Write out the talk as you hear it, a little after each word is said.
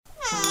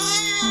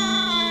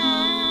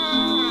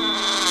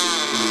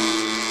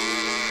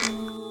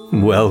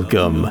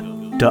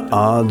Welcome to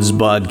Odds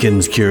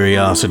Bodkin's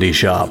Curiosity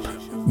Shop,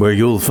 where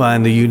you'll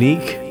find the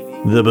unique,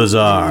 the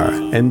bizarre,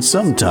 and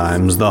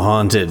sometimes the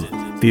haunted.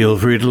 Feel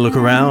free to look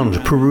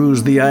around,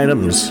 peruse the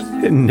items,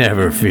 and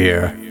never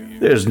fear,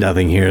 there's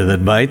nothing here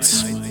that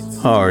bites.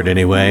 Hard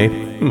anyway.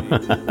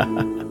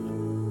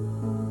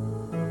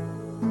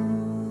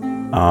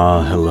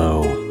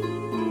 Hello.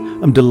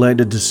 I'm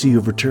delighted to see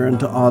you've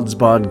returned to Odds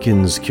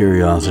Bodkin's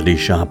Curiosity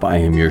Shop. I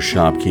am your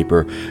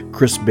shopkeeper,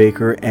 Chris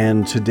Baker,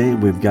 and today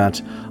we've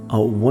got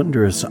a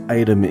wondrous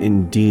item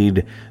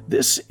indeed.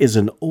 This is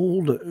an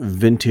old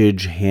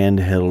vintage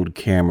handheld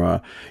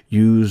camera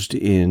used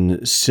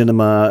in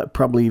cinema,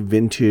 probably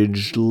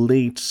vintage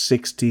late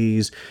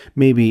 60s,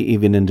 maybe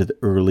even into the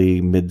early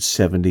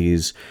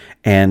mid-70s.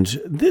 And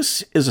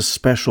this is a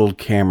special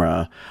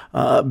camera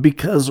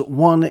because,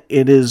 one,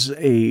 it is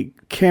a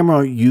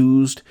camera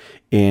used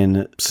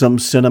in some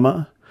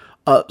cinema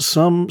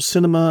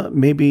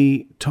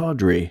maybe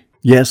tawdry.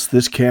 Yes,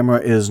 this camera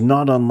is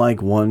not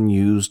unlike one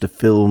used to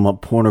film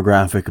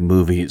pornographic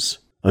movies,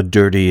 a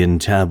dirty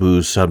and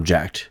taboo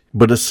subject,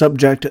 but a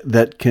subject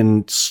that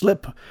can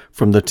slip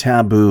from the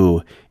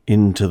taboo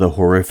into the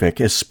horrific,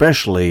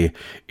 especially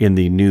in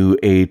the new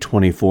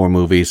A24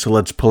 movie. So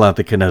let's pull out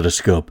the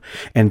kinetoscope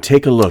and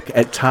take a look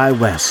at Ti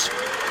West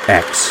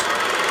X.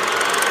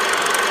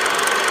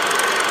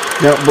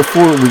 Now,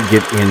 before we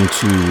get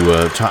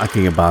into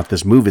talking about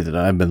this movie that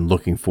I've been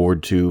looking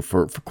forward to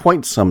for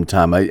quite some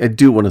time, I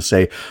do want to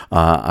say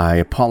I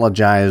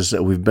apologize.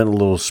 We've been a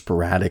little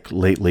sporadic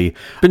lately.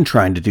 Been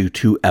trying to do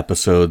 2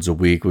 episodes a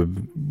week. We've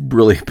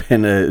really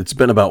been it's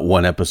been about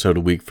 1 episode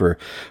a week for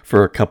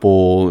a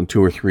couple,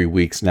 2 or 3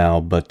 weeks now.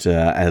 But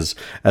as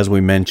we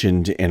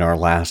mentioned in our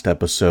last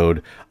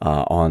episode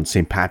on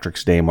St.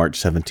 Patrick's Day, March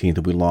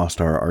 17th, we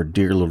lost our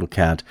dear little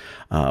cat,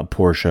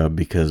 Portia,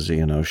 because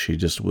she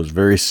just was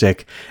very sick.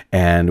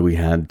 And we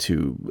had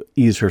to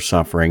ease her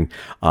suffering.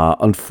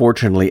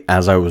 Unfortunately,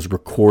 as I was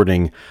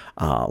recording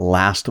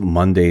last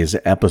Monday's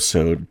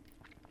episode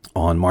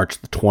on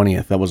March the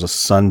 20th, that was a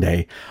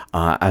Sunday,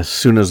 as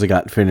soon as I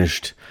got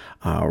finished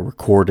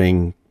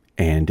recording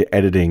and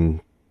editing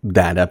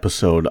that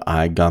episode,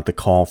 I got the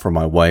call from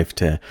my wife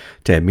to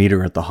meet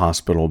her at the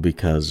hospital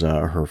because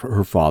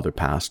her father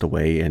passed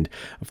away. And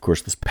of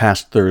course, this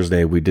past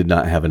Thursday we did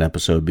not have an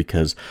episode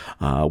because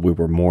we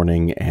were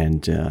mourning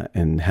and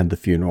had the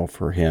funeral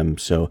for him.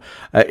 So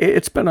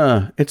it's been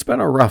a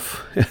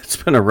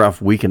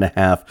rough week and a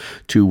half,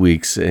 2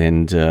 weeks,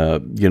 and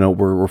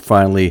we're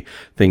finally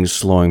things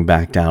slowing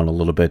back down a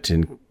little bit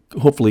and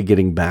hopefully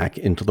getting back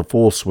into the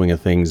full swing of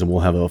things, and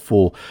we'll have a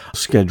full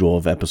schedule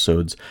of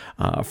episodes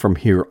from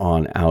here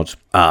on out.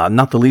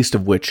 Not the least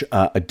of which,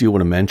 I do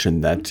want to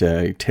mention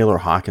that Taylor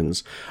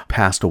Hawkins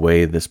passed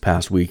away this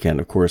past weekend.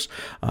 Of course,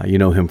 you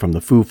know him from the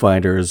Foo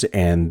Fighters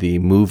and the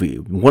movie.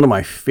 One of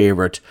my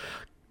favorite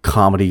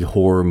comedy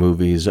horror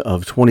movies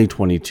of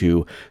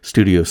 2022,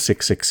 Studio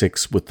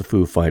 666 with the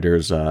Foo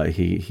Fighters.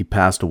 He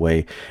passed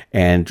away,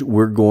 and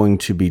we're going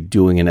to be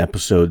doing an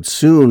episode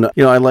soon.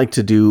 I like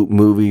to do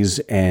movies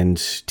and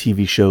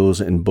TV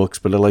shows and books,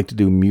 but I like to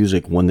do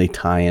music when they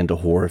tie into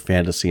horror,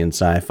 fantasy, and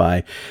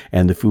sci-fi.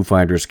 And the Foo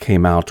Fighters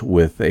came out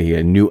with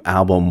a new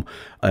album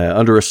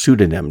under a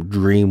pseudonym,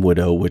 Dream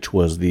Widow, which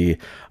was the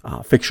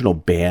fictional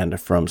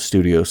band from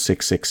Studio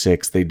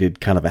 666. They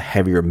did kind of a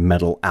heavier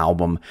metal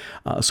album.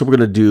 So we're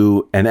going to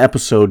do an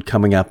episode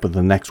coming up in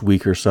the next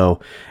week or so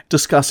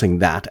discussing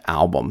that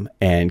album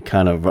and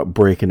kind of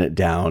breaking it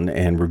down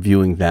and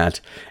reviewing that.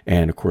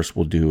 And of course,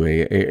 we'll do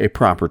a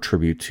proper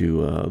tribute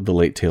to the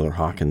late Taylor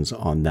Hawkins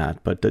on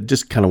that. But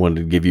just kind of wanted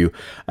to give you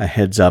a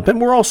heads up.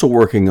 And we're also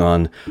working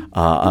on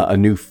a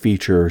new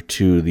feature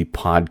to the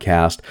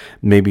podcast,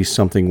 maybe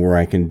something where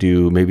I can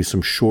do maybe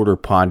some shorter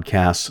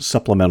podcasts,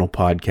 supplemental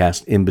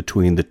podcasts in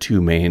between the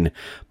 2 main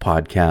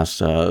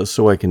podcasts,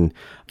 so I can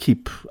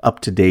keep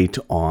up to date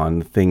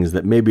on things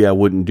that maybe I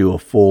wouldn't do a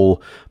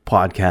full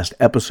podcast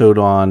episode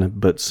on,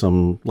 but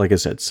some, like I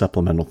said,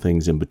 supplemental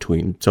things in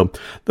between. So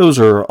those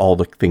are all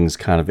the things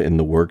kind of in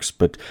the works.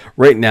 But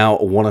right now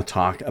I want to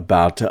talk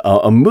about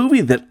a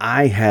movie that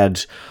I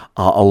had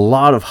a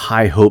lot of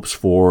high hopes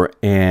for,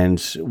 and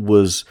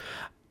was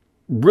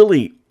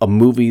really a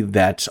movie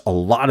that a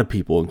lot of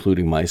people,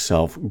 including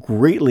myself,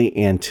 greatly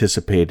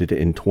anticipated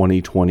in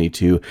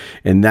 2022,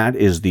 and that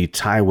is the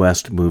Ti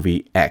West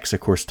movie X.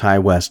 Of course, Ti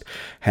West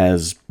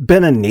has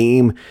been a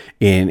name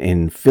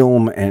in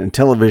film and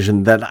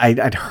television that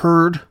I'd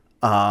heard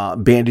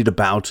bandied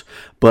about,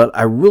 but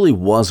I really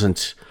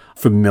wasn't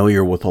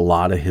familiar with a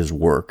lot of his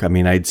work. I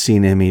mean, I'd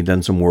seen him, he'd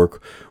done some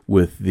work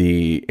with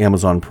the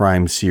Amazon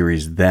Prime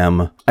series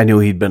Them. I knew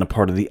he'd been a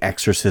part of the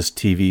Exorcist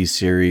TV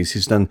series.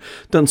 He's done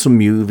some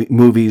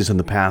movies in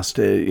the past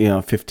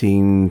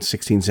 15,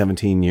 16,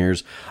 17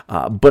 years,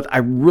 but I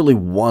really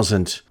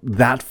wasn't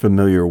that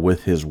familiar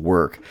with his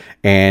work.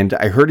 And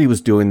I heard he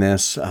was doing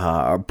this,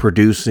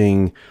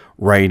 producing,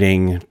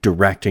 writing,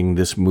 directing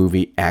this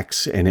movie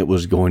X, and it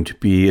was going to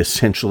be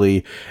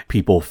essentially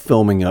people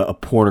filming a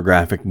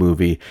pornographic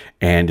movie,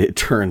 and it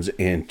turns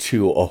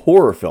into a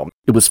horror film.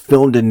 It was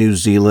filmed in New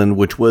Zealand,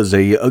 which was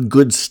a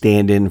good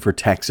stand-in for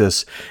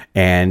Texas,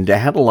 and it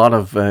had a lot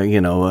of,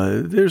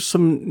 there's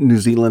some New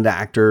Zealand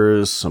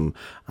actors, some,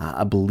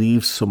 I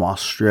believe, some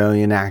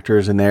Australian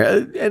actors in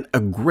there, a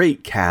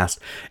great cast,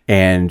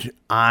 and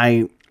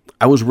I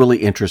was really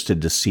interested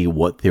to see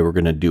what they were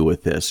going to do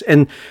with this,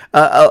 and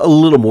a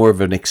little more of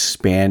an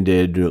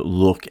expanded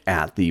look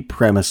at the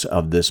premise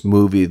of this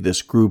movie.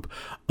 This group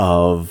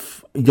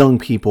of young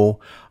people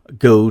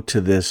go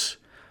to this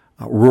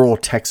rural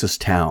Texas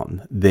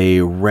town.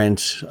 They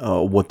rent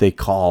what they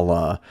call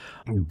a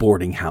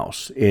boarding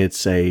house.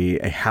 It's a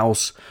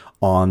house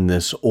on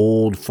this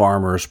old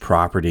farmer's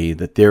property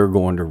that they're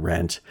going to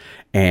rent,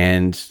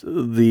 and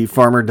the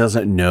farmer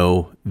doesn't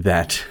know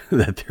that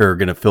they're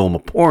going to film a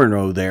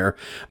porno there,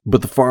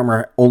 but the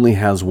farmer only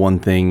has one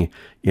thing,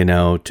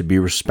 to be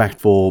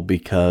respectful,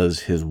 because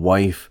his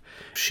wife,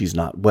 she's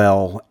not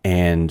well,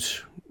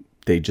 and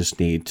they just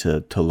need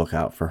to look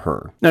out for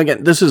her. Now,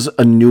 again, this is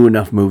a new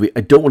enough movie.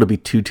 I don't want to be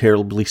too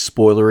terribly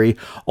spoilery,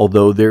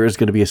 although there is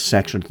going to be a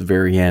section at the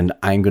very end.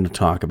 I'm going to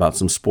talk about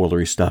some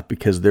spoilery stuff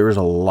because there is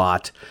a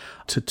lot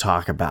to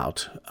talk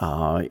about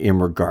in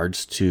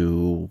regards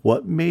to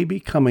what may be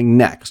coming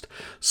next.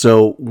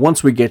 So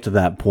once we get to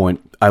that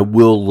point, I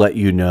will let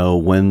you know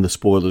when the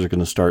spoilers are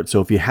going to start.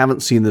 So if you haven't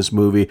seen this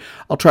movie,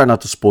 I'll try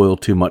not to spoil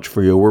too much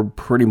for you. We're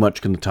pretty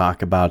much going to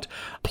talk about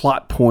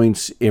plot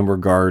points in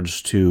regards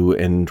to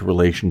and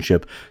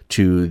relationship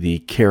to the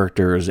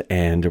characters,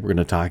 and we're going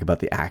to talk about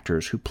the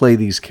actors who play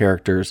these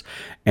characters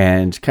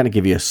and kind of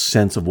give you a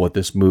sense of what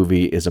this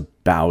movie is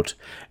about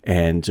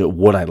and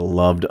what I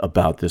loved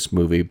about this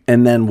movie.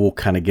 And then we'll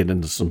kind of get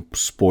into some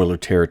spoiler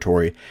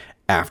territory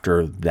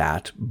after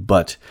that.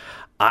 But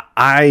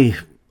I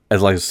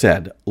as I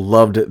said,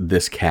 loved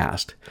this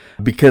cast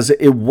because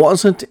it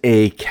wasn't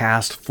a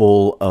cast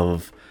full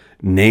of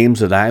names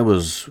that I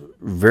was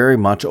very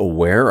much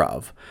aware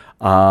of.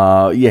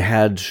 You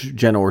had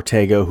Jenna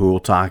Ortega, who we'll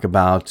talk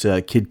about,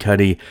 Kid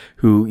Cudi,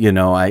 who,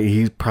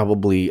 he's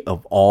probably,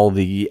 of all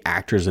the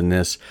actors in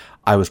this,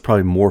 I was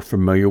probably more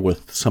familiar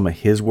with some of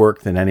his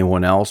work than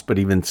anyone else, but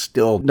even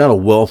still, not a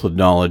wealth of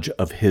knowledge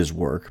of his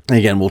work. And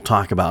again, we'll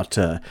talk about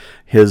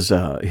his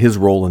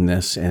role in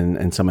this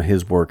and some of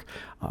his work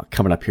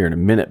coming up here in a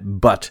minute.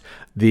 But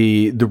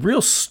the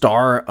real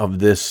star of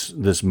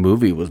this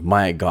movie was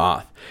Mia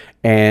Goth.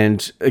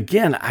 And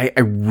again, I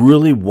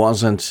really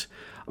wasn't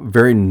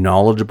very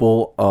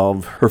knowledgeable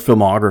of her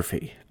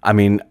filmography. I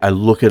mean, I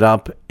look it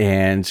up,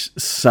 and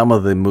some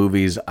of the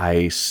movies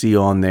I see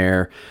on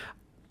there,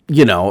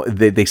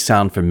 they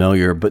sound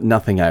familiar, but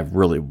nothing I've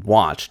really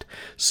watched.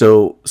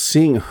 So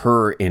seeing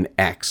her in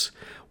X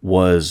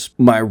was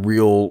my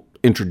real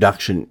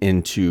introduction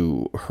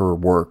into her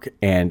work,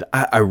 and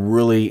I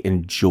really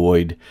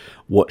enjoyed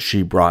what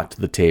she brought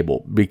to the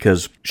table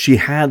because she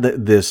had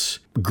this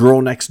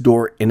girl next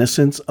door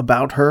innocence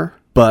about her,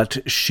 but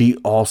she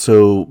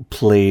also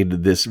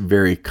played this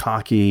very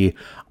cocky,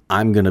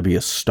 I'm going to be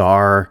a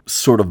star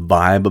sort of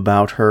vibe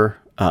about her.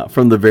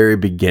 From the very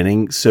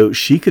beginning, so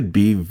she could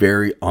be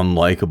very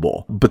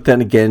unlikable. But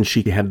then again,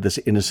 she had this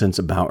innocence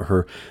about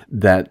her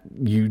that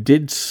you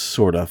did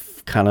sort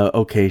of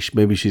okay,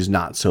 maybe she's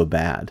not so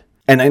bad.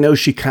 And I know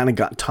she kind of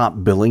got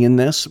top billing in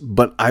this,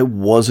 but I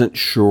wasn't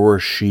sure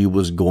she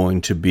was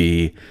going to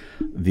be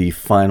the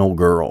final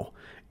girl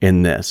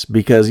in this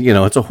because,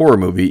 it's a horror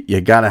movie. You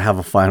got to have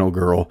a final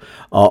girl.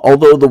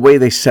 Although the way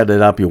they set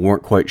it up, you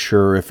weren't quite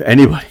sure if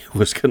anybody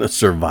was going to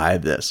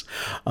survive this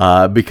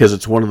because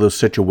it's one of those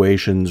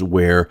situations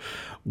where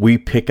we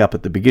pick up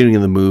at the beginning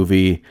of the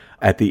movie,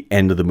 at the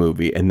end of the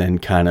movie, and then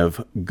kind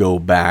of go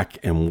back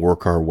and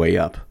work our way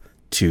up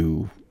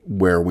to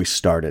where we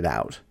started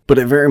out. But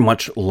I very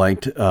much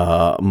liked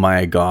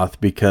Mia Goth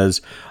because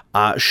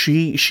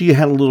she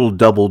had a little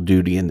double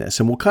duty in this,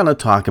 and we'll kind of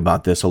talk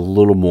about this a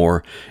little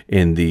more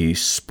in the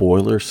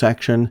spoiler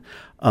section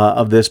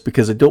of this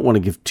because I don't want to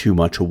give too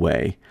much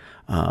away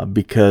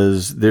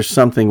because there's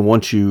something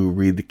once you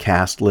read the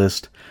cast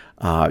list,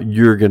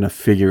 you're going to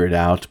figure it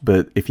out.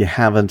 But if you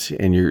haven't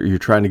and you're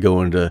trying to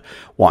go into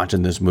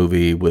watching this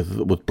movie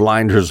with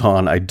blinders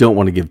on, I don't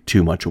want to give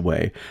too much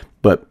away.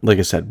 But like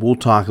I said, we'll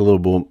talk a little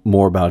bit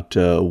more about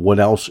what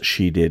else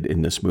she did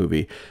in this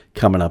movie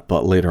coming up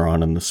later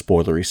on in the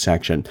spoilery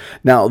section.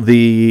 Now,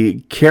 the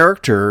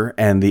character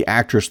and the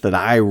actress that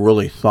I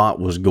really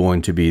thought was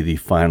going to be the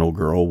final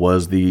girl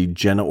was the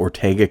Jenna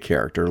Ortega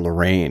character,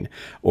 Lorraine,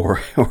 or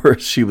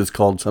she was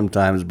called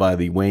sometimes by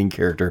the Wayne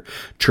character,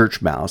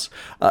 Church Mouse,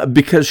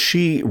 because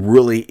she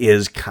really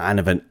is kind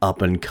of an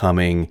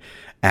up-and-coming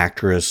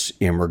actress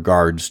in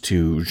regards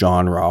to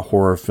genre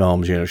horror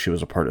films. She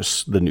was a part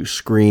of the new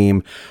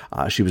Scream.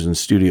 She was in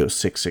Studio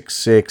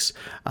 666.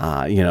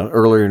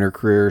 Earlier in her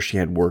career, she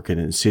had work in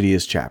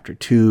Insidious Chapter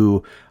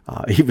 2,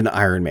 even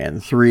Iron Man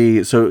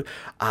 3. So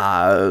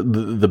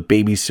the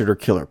Babysitter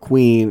Killer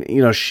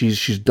Queen,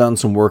 she's done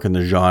some work in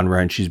the genre,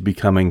 and she's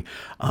becoming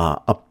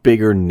a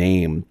bigger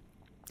name,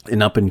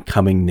 an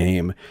up-and-coming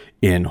name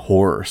in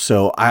horror.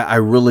 So I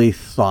really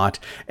thought,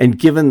 and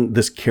given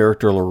this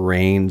character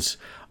Lorraine's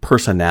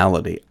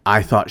personality,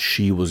 I thought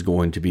she was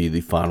going to be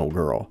the final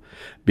girl,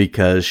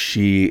 because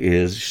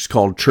she's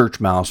called Church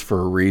Mouse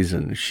for a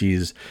reason.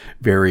 She's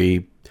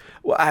very,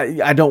 well,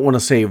 I don't want to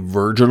say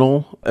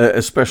virginal,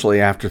 especially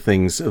after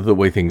the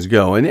way things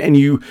go. And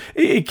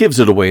it gives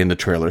it away in the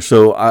trailer.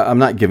 So I'm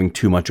not giving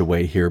too much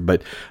away here,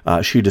 but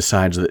she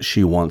decides that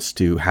she wants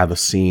to have a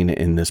scene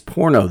in this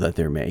porno that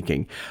they're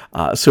making.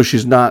 So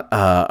she's not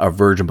a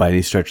virgin by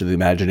any stretch of the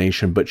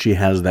imagination, but she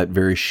has that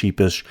very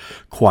sheepish,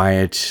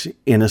 quiet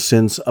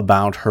innocence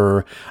about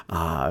her.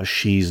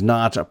 She's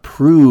not a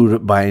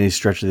prude by any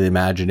stretch of the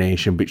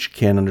imagination, but she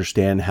can't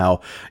understand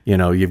how,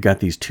 you've got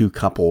these two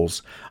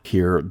couples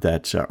here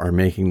that are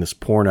making this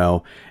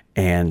porno,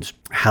 and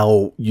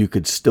how you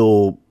could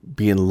still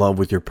be in love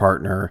with your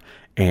partner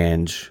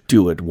and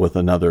do it with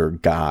another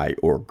guy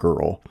or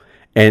girl.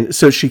 And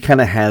so she kind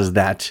of has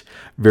that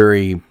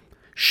very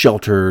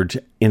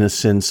sheltered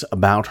innocence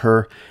about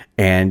her,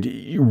 and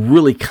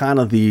really kind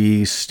of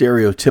the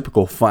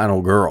stereotypical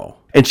final girl.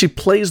 And she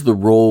plays the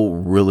role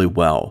really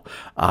well.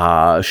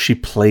 She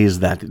plays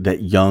that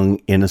young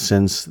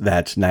innocence,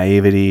 that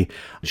naivety.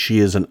 She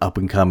is an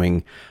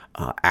up-and-coming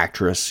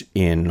actress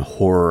in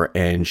horror,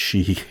 and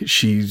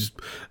she's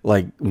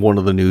like one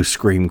of the new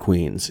scream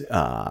queens.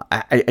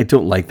 I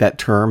don't like that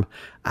term.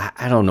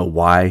 I don't know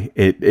why.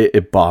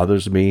 It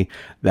bothers me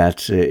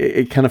that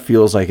it kind of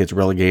feels like it's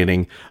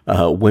relegating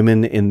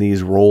women in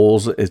these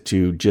roles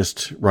to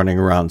just running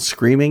around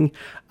screaming.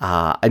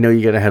 I know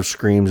you got to have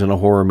screams in a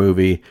horror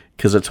movie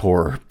because it's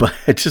horror, but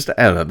it's just,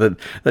 I don't know,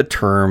 that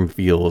term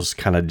feels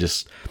kind of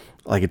just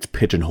like it's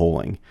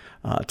pigeonholing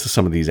to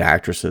some of these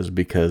actresses,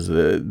 because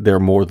they're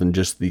more than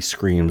just the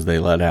screams they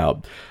let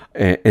out.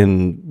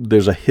 And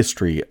there's a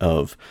history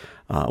of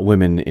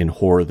women in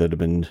horror that have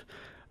been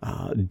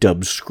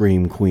dubbed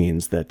scream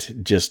queens that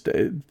just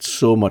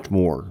so much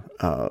more.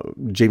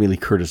 Jamie Lee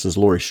Curtis's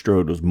Laurie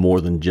Strode was more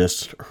than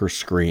just her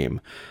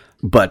scream.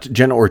 But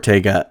Jenna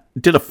Ortega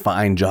did a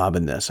fine job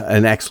in this,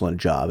 an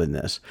excellent job in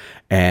this,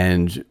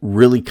 and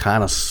really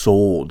kind of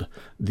sold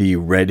the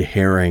red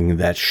herring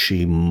that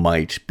she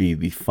might be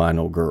the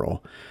final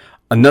girl.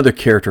 Another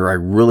character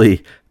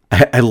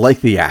I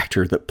like the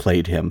actor that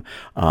played him.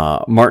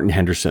 Martin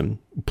Henderson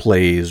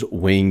plays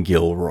Wayne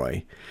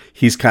Gilroy.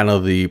 He's kind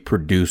of the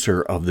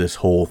producer of this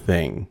whole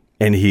thing,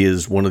 and he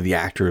is one of the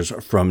actors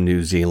from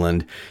New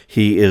Zealand.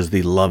 He is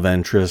the love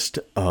interest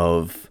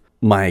of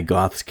Maya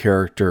Goth's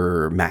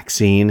character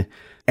Maxine,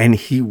 and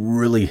he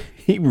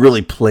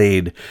really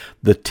played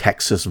the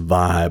Texas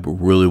vibe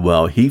really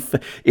well.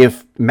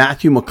 If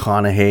Matthew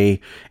McConaughey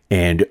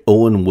and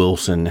Owen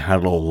Wilson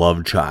had a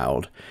love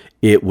child,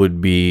 it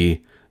would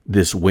be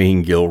this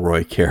Wayne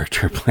Gilroy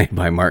character played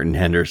by Martin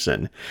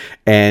Henderson.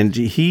 And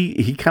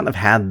he kind of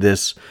had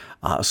this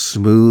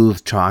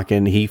smooth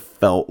talking. He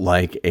felt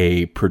like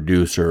a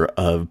producer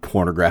of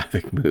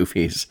pornographic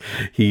movies.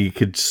 He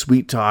could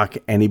sweet talk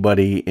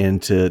anybody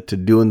into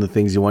doing the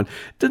things he wanted.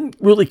 Didn't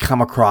really come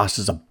across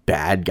as a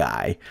bad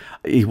guy.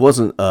 He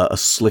wasn't a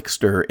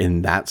slickster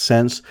in that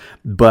sense,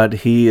 but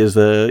he is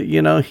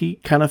he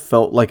kind of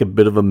felt like a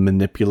bit of a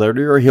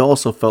manipulator, or he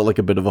also felt like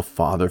a bit of a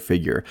father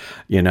figure,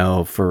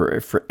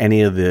 for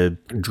any of the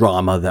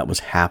drama that was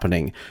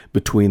happening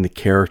between the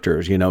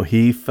characters.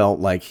 He felt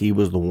like he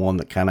was the one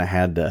that kind of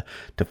had to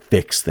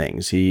fix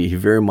things. He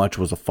very much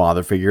was a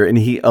father figure, and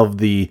he of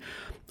the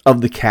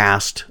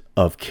cast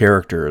of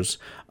characters,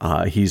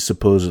 he's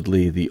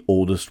supposedly the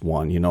oldest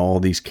one. All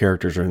these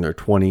characters are in their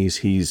 20s.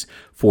 He's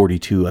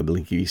 42, I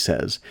believe he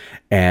says.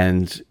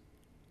 And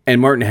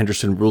Martin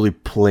Henderson really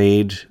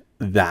played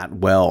that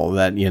well,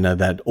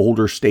 that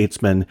older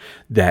statesman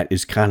that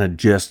is kind of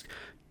just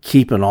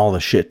keeping all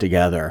the shit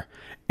together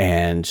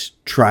and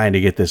trying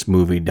to get this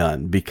movie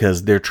done,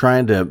 because they're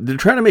trying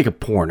to make a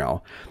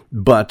porno.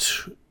 But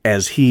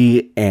as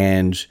he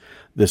and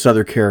this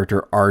other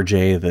character,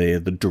 RJ,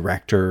 the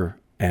director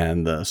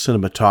and the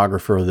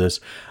cinematographer of this,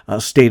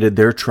 stated,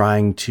 they're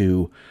trying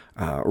to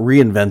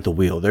reinvent the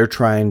wheel. They're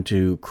trying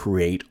to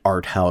create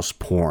art house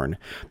porn,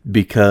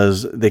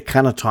 because they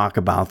kind of talk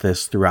about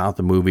this throughout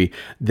the movie,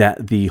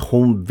 that the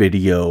home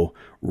video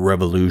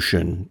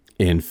revolution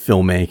in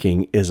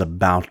filmmaking is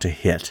about to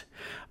hit.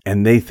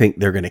 And they think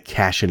they're going to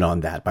cash in on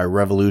that by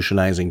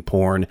revolutionizing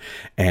porn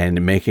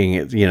and making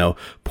it,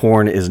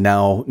 porn is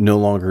now no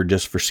longer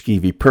just for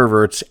skeevy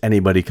perverts.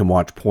 Anybody can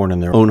watch porn in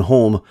their own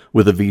home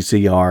with a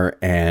VCR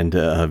and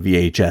a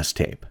VHS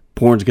tape.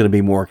 porn's going to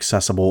be more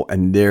accessible,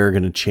 and they're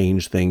going to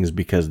change things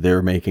because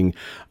they're making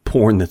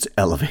porn that's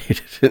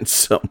elevated in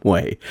some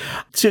way.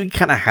 So he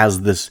kind of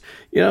has this,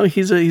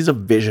 he's a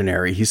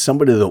visionary. He's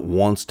somebody that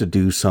wants to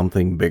do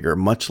something bigger,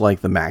 much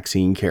like the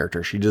Maxine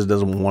character. She just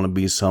doesn't want to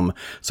be some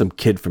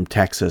kid from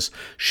Texas.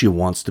 She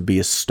wants to be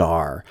a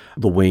star.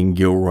 The Wayne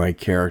Gilroy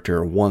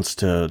character wants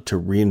to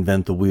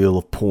reinvent the wheel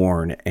of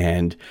porn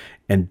and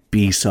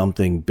be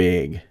something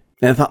big.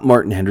 And I thought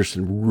Martin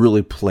Henderson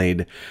really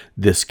played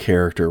this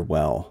character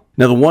well.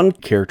 Now, the one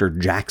character,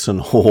 Jackson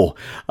Hole,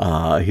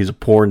 he's a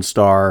porn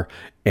star,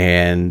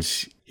 and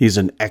he's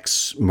an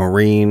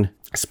ex-Marine,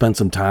 spent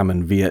some time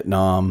in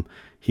Vietnam.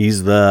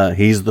 He's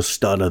the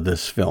stud of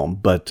this film,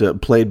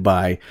 but played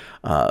by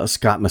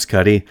Scott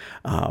Mescudi.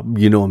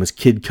 You know him as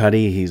Kid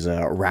Cudi. He's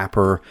a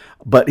rapper,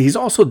 but he's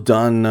also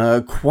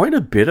done quite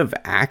a bit of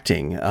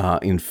acting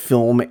in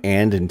film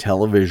and in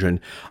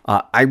television.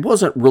 I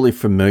wasn't really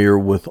familiar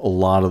with a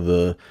lot of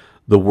the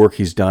work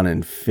he's done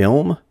in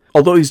film.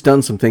 Although he's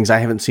done some things, I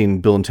haven't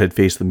seen Bill and Ted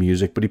Face the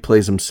Music, but he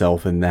plays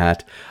himself in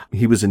that.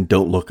 He was in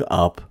Don't Look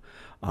Up.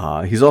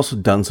 He's also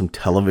done some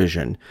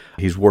television.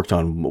 He's worked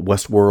on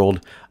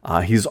Westworld.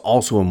 He's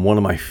also in one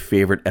of my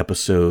favorite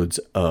episodes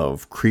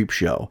of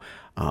Creepshow.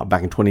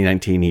 Back in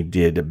 2019, he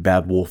did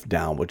Bad Wolf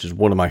Down, which is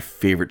one of my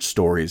favorite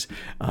stories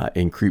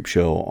in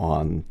Creepshow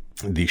on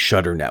the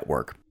Shudder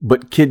Network.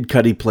 But Kid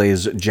Cudi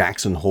plays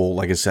Jackson Hole,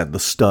 like I said, the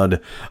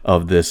stud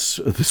of this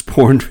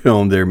porn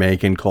film they're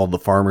making called The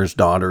Farmer's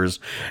Daughters.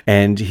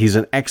 And he's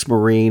an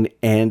ex-Marine,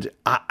 and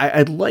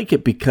I like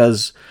it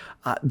because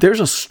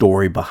there's a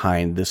story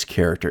behind this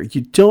character.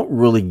 You don't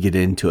really get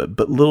into it,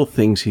 but little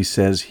things he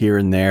says here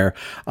and there.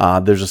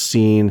 There's a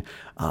scene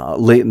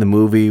late in the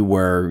movie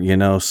where,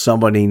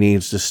 somebody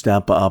needs to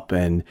step up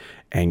and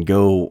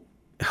go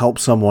help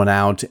someone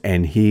out,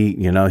 and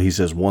he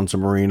says, once a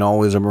Marine,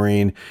 always a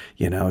Marine.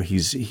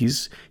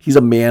 He's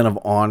a man of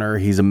honor.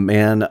 He's a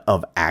man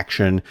of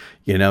action.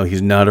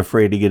 He's not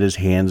afraid to get his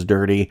hands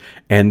dirty.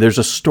 And there's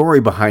a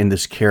story behind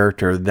this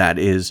character that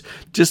is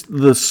just,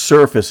 the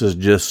surface is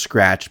just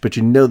scratched, but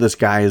this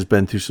guy has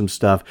been through some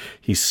stuff.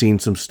 He's seen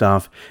some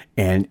stuff.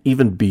 And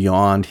even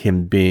beyond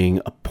him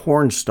being a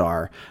porn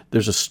star,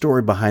 there's a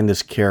story behind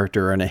this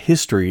character and a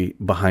history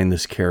behind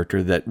this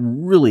character that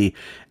really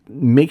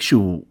makes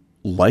you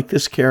like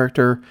this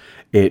character.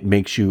 It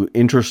makes you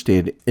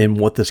interested in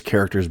what this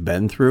character's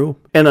been through.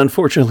 And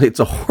unfortunately, it's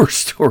a horror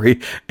story,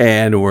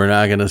 and we're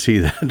not going to see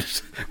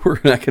that.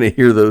 We're not going to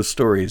hear those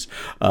stories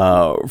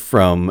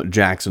from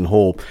Jackson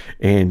Hole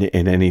in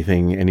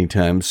anything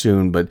anytime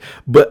soon. But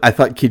I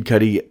thought Kid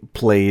Cudi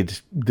played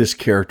this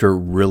character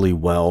really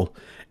well.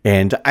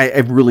 And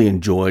I've really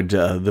enjoyed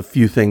the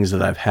few things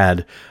that I've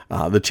had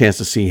the chance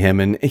to see him.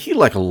 And he,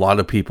 like a lot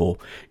of people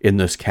in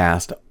this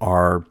cast,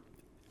 are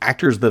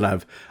actors that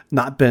I've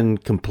not been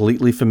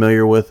completely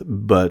familiar with,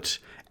 but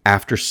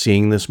after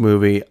seeing this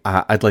movie,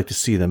 I'd like to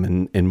see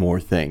them in more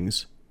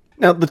things.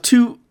 Now, the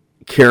two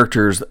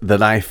characters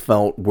that I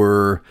felt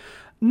were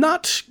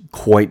not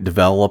quite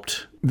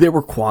developed, they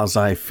were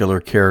quasi-filler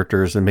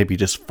characters and maybe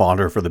just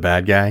fodder for the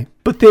bad guy,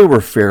 but they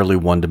were fairly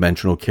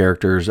one-dimensional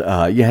characters.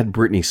 You had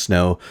Brittany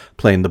Snow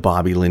playing the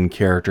Bobby Lynn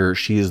character.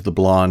 She is the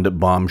blonde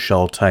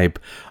bombshell type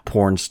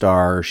porn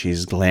star.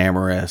 She's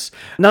glamorous,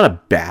 not a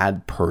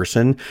bad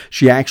person.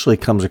 She actually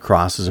comes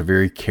across as a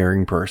very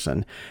caring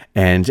person.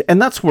 And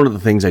that's one of the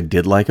things I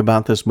did like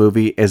about this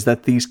movie, is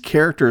that these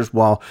characters,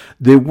 while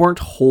they weren't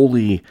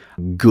wholly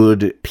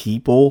good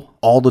people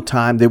all the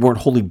time, they weren't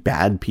wholly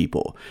bad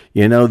people.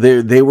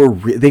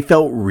 They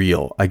felt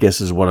real, I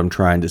guess is what I'm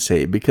trying to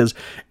say, because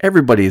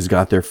everybody has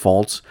got their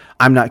faults.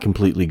 I'm not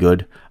completely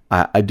good.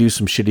 I do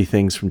some shitty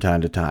things from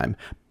time to time,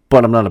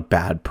 but I'm not a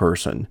bad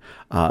person.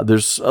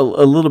 There's a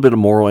little bit of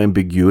moral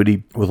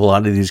ambiguity with a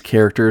lot of these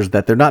characters,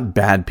 that they're not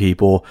bad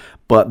people,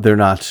 but they're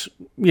not,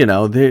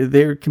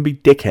 they can be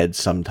dickheads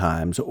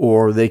sometimes,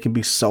 or they can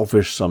be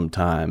selfish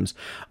sometimes,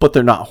 but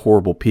they're not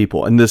horrible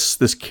people. And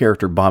this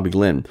character, Bobby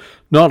Lynn,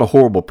 not a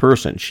horrible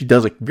person. She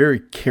does a very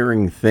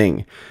caring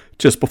thing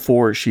just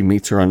before she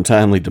meets her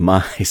untimely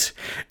demise,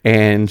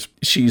 and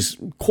she's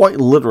quite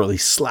literally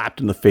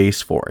slapped in the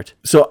face for it.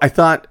 So I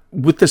thought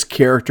with this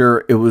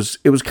character, it was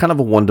kind of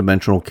a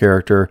one-dimensional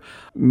character.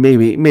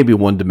 Maybe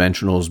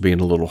one-dimensional is being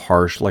a little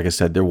harsh. Like I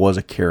said, there was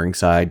a caring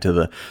side to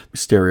the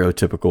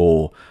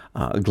stereotypical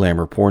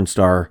glamour porn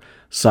star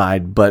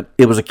side, but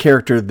it was a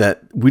character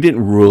that we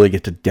didn't really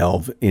get to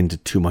delve into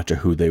too much of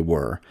who they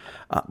were.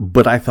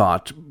 But I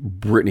thought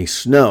Brittany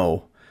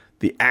Snow,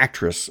 the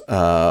actress,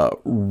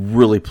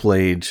 really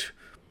played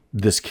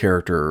this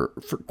character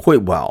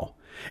quite well.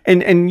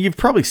 And you've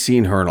probably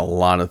seen her in a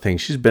lot of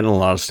things. She's been in a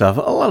lot of stuff,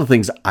 a lot of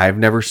things I've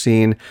never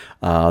seen.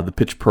 The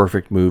Pitch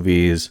Perfect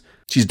movies.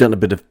 She's done a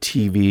bit of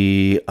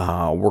TV,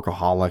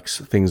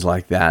 Workaholics, things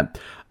like that.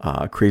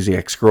 Crazy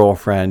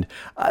Ex-Girlfriend.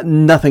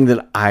 Nothing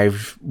that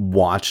I've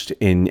watched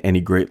in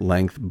any great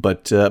length,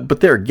 but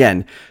there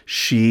again,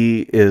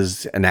 she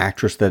is an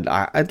actress that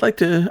I'd like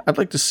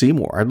to see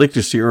more. I'd like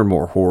to see her in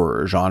more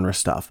horror genre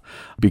stuff,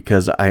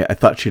 because I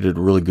thought she did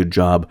a really good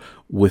job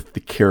with the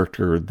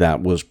character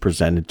that was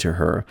presented to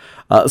her.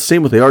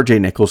 Same with the R.J.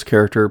 Nichols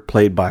character,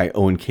 played by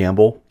Owen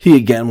Campbell. He,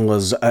 again,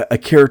 was a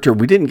character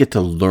we didn't get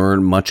to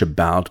learn much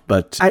about,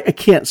 but I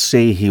can't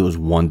say he was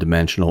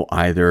one-dimensional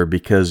either,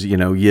 because,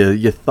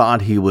 you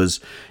thought he was,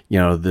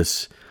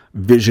 this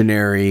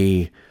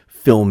visionary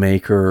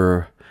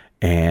filmmaker,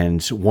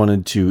 and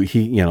wanted to,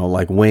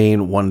 like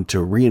Wayne, wanted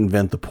to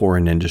reinvent the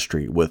porn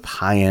industry with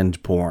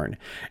high-end porn,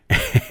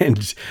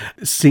 and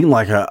seemed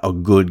like a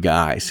good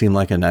guy, seemed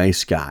like a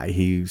nice guy.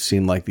 He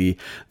seemed like the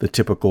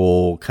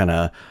typical kind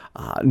of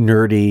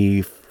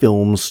nerdy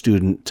film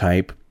student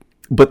type.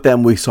 But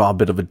then we saw a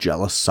bit of a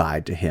jealous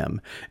side to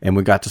him, and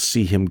we got to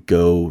see him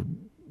go,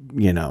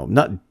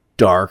 not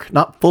dark,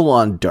 not full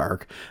on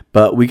dark,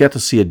 but we got to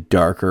see a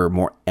darker,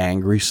 more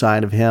angry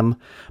side of him.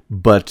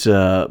 But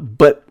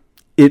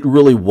it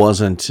really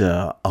wasn't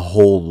a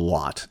whole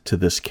lot to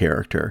this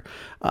character.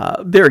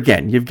 There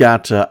again, you've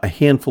got a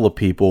handful of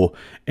people,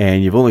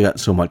 and you've only got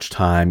so much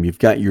time. You've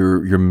got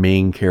your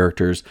main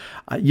characters.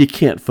 You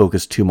can't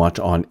focus too much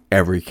on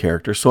every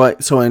character, so I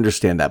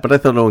understand that. But I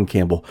thought Owen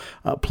Campbell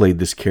played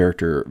this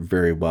character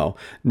very well.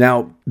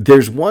 Now,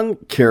 there's one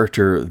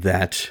character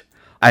that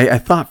I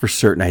thought for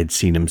certain I had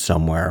seen him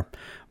somewhere,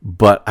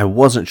 but I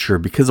wasn't sure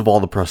because of all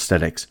the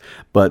prosthetics.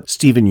 But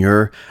Stephen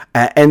Ure,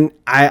 and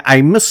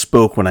I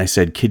misspoke when I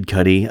said Kid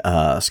Cudi.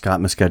 Scott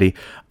Mescudi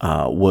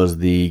was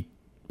the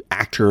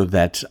actor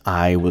that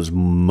I was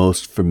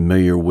most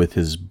familiar with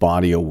his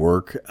body of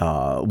work.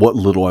 What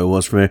little I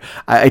was familiar,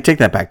 I take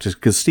that back, just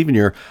because Stephen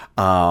Ure,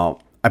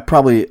 I'm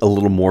probably a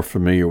little more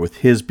familiar with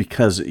his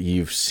because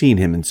you've seen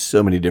him in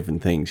so many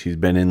different things. He's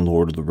been in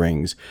Lord of the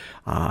Rings.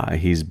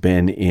 He's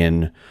been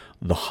in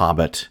The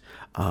Hobbit.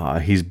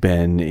 He's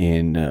been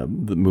in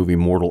the movie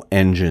Mortal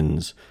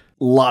Engines.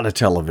 A lot of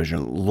television,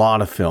 a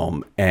lot of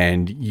film,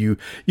 and you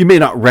may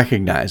not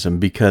recognize him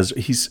because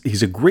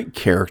he's a great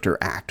character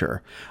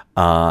actor,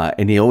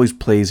 and he always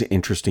plays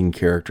interesting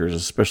characters,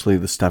 especially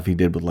the stuff he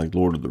did with like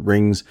Lord of the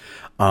Rings.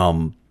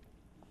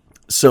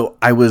 So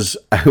I was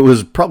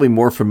probably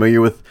more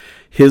familiar with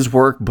his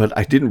work, but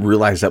I didn't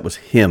realize that was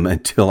him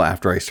until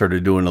after I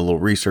started doing a little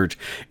research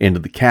into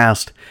the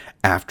cast,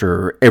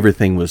 after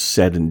everything was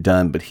said and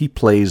done. But he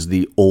plays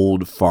the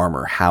old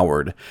farmer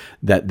Howard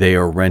that they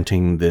are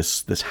renting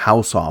this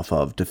house off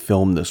of to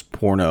film this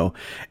porno,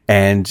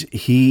 and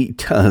he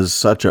does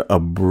such a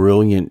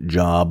brilliant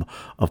job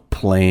of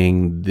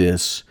playing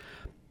this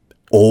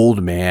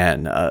old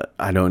man.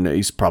 I don't know.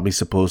 He's probably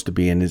supposed to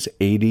be in his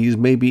 80s,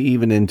 maybe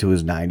even into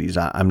his 90s.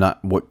 I'm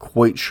not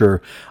quite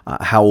sure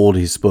how old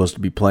he's supposed to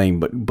be playing,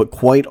 but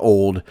quite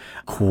old,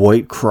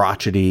 quite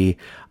crotchety.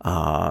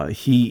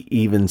 He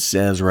even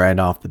says right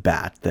off the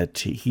bat that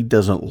he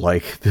doesn't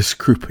like this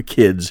group of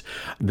kids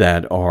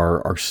that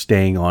are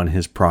staying on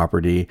his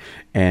property,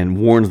 and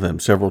warns them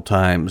several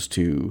times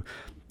to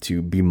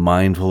be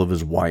mindful of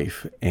his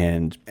wife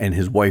and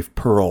his wife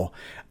Pearl.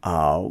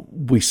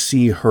 We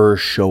see her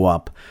show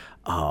up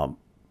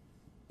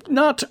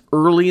not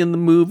early in the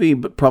movie,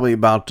 but probably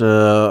about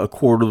a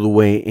quarter of the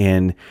way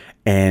in,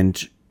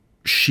 and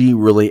she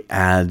really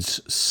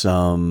adds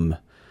some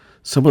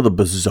of the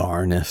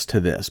bizarreness to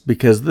this,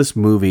 because this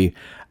movie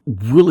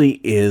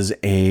really is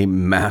a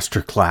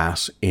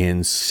masterclass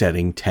in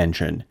setting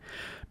tension,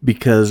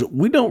 because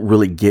we don't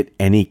really get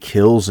any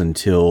kills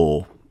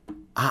until,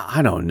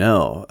 I don't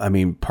know,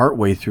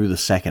 partway through the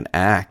second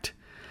act.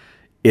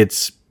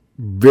 It's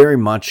very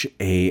much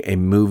a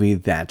movie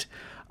that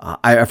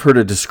I've heard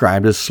it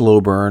described as slow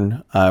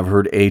burn. I've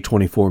heard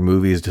A24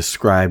 movies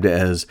described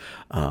as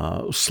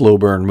slow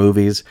burn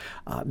movies.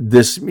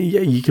 This,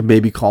 you could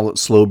maybe call it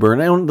slow burn.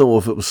 I don't know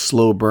if it was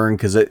slow burn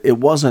because it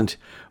wasn't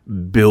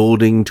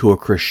building to a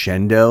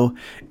crescendo.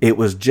 It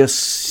was just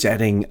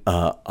setting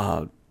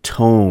a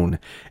tone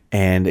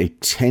and a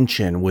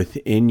tension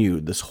within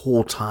you this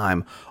whole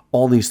time.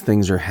 All these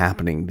things are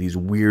happening, these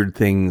weird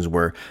things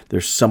where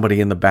there's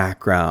somebody in the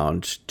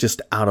background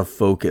just out of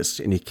focus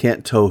and you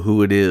can't tell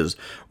who it is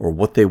or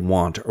what they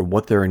want or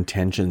what their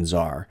intentions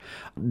are.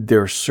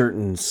 There are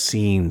certain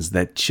scenes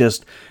that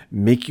just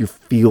make you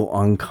feel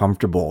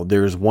uncomfortable.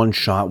 There's one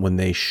shot when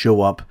they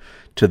show up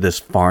to this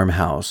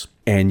farmhouse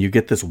and you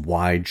get this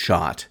wide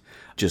shot,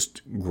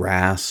 just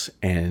grass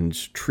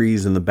and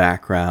trees in the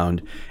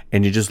background,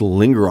 and you just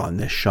linger on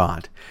this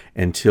shot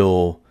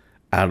until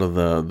out of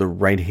the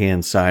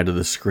right-hand side of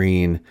the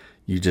screen,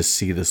 you just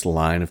see this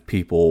line of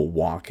people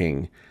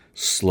walking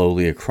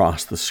slowly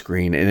across the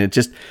screen. And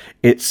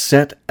it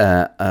set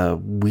a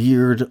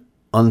weird,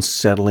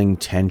 unsettling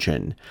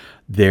tension.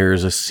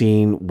 There's a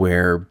scene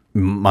where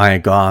Mia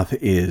Goth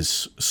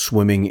is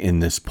swimming in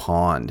this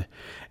pond,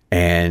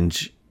 and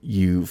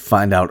you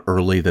find out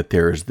early that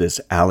there's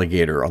this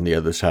alligator on the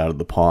other side of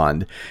the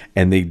pond.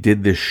 And they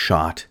did this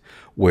shot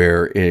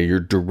where you're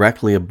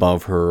directly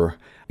above her,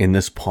 in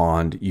this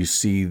pond. You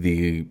see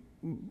the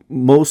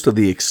most of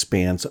the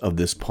expanse of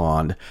this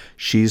pond.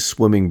 She's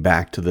swimming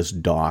back to this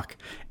dock,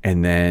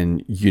 and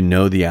then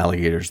the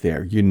alligator's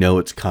there.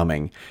 It's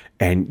coming,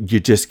 and you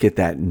just get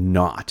that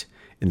knot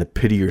in the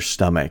pit of your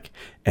stomach,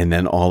 and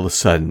then all of a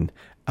sudden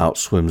out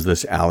swims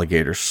this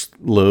alligator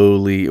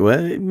slowly,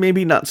 well,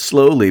 maybe not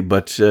slowly,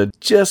 but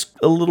just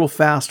a little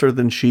faster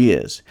than she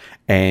is.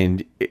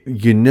 And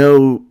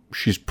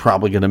she's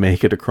probably going to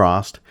make it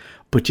across,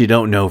 but you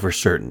don't know for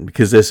certain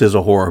because this is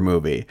a horror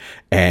movie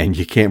and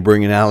you can't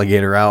bring an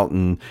alligator out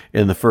in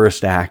the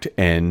first act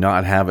and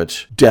not have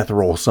it death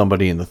roll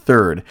somebody in the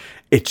third.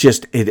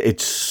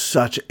 It's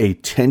such a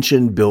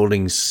tension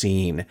building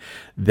scene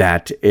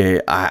that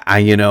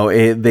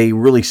they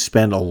really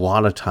spend a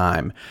lot of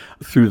time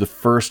through the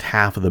first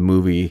half of the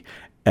movie,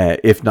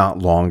 if not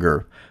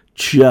longer,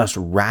 just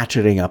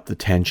ratcheting up the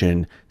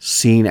tension,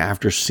 scene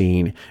after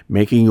scene,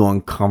 making you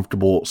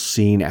uncomfortable,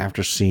 scene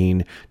after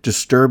scene,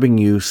 disturbing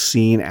you,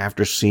 scene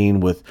after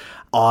scene, with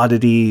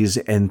oddities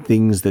and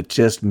things that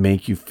just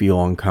make you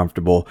feel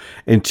uncomfortable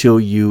until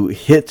you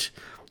hit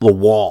the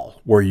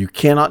wall where you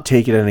cannot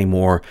take it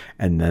anymore.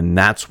 And then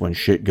that's when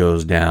shit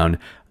goes down.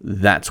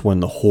 That's when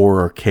the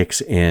horror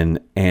kicks in.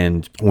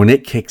 And when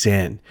it kicks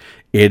in,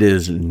 it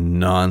is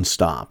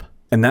nonstop.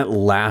 And that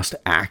last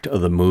act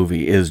of the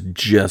movie is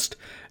just...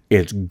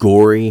 it's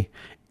gory,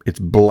 it's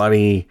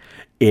bloody,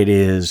 it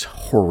is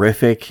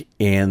horrific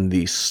in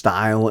the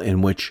style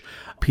in which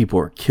people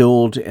are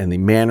killed and the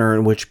manner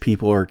in which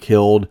people are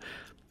killed,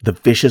 the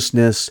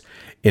viciousness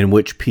in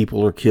which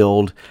people are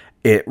killed.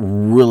 They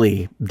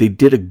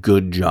did a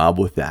good job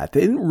with that.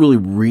 They didn't really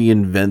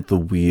reinvent the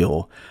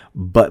wheel,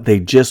 but they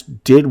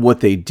just did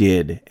what they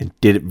did and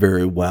did it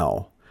very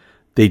well.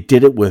 They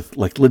did it with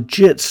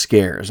legit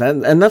scares.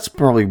 And that's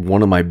probably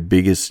one of my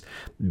biggest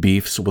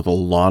beefs with a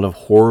lot of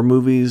horror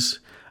movies,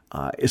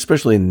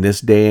 especially in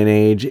this day and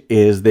age,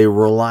 is they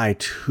rely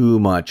too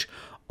much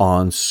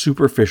on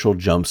superficial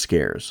jump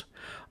scares.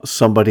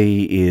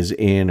 Somebody is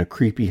in a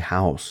creepy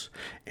house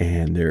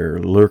and they're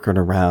lurking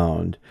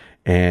around,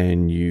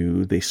 and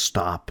they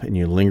stop and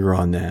you linger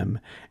on them,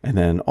 and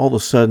then all of a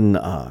sudden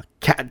a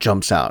cat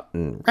jumps out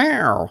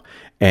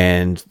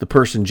and the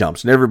person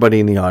jumps and everybody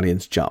in the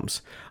audience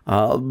jumps.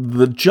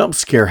 The jump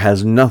scare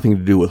has nothing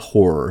to do with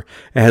horror.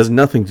 It has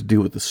nothing to do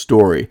with the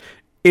story.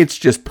 It's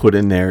just put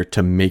in there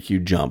to make you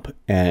jump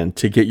and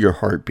to get your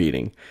heart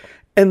beating.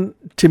 And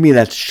to me,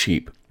 that's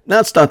cheap.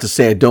 That's not to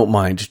say I don't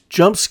mind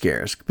jump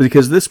scares,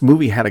 because this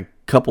movie had a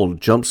couple of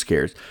jump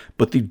scares,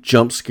 but the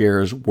jump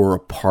scares were a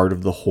part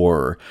of the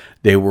horror.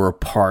 They were a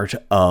part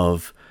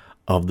of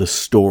the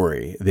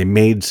story. They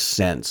made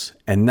sense.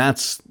 And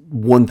that's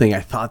one thing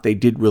I thought they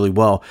did really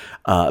well,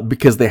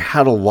 because they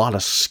had a lot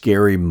of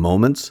scary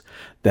moments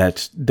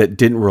that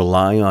didn't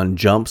rely on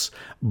jumps.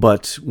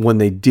 But when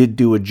they did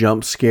do a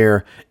jump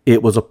scare,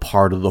 it was a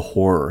part of the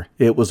horror.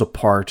 It was a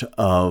part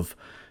of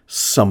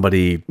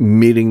somebody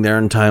meeting their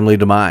untimely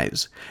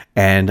demise.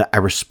 And I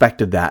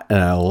respected that, and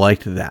I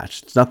liked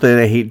that. It's not that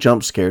I hate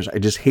jump scares. I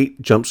just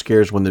hate jump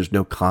scares when there's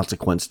no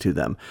consequence to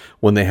them,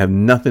 when they have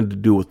nothing to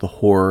do with the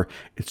horror.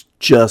 It's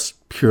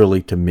just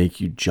purely to make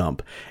you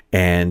jump.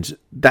 And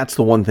that's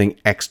the one thing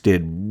X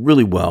did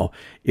really well,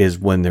 is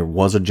when there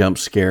was a jump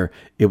scare,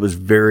 it was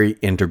very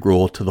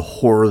integral to the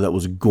horror that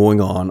was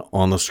going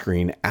on the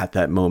screen at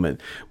that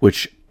moment,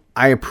 which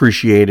I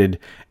appreciated,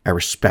 I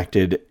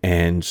respected,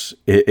 and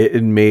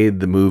it made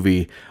the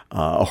movie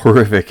a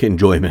horrific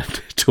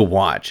enjoyment to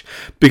watch.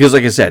 Because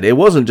like I said, it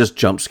wasn't just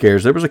jump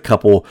scares. There was a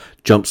couple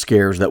jump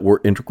scares that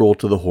were integral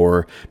to the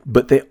horror,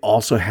 but they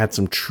also had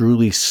some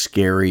truly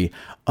scary,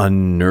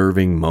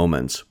 unnerving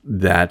moments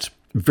that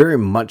very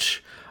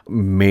much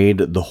made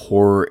the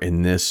horror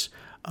in this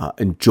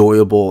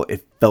enjoyable.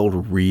 It felt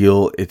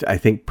real. I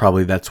think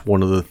probably that's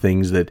one of the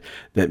things that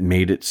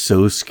made it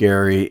so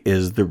scary,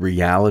 is the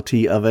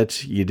reality of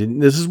it.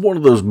 This is one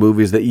of those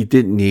movies that you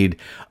didn't need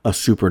a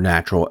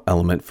supernatural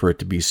element for it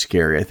to be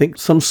scary. I think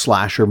some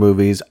slasher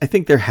movies, I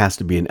think there has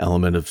to be an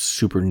element of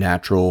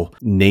supernatural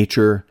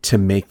nature to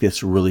make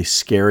this really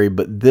scary,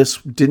 but this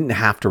didn't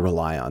have to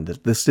rely on this.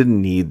 This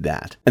didn't need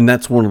that. And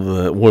that's one of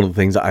the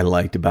things I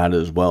liked about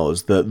it as well,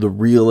 is the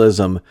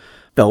realism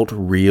felt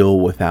real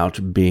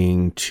without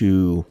being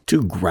too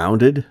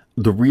grounded.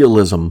 The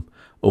realism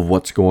of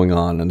what's going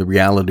on and the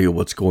reality of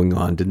what's going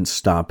on didn't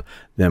stop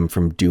them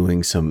from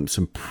doing some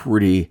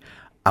pretty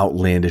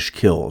outlandish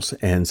kills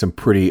and some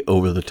pretty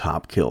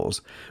over-the-top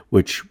kills,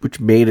 which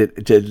made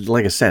it,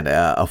 like I said,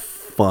 a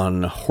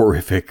fun,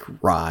 horrific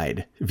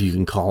ride, if you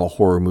can call a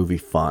horror movie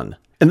fun.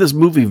 And this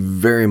movie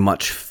very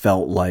much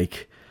felt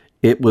like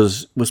it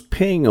was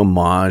paying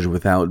homage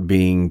without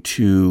being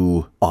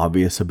too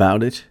obvious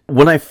about it.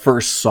 When I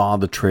first saw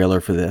the trailer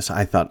for this,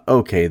 I thought,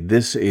 okay,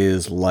 this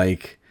is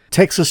like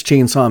Texas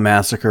Chainsaw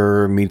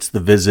Massacre meets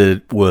The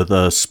Visit with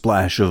a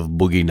splash of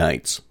Boogie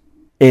Nights.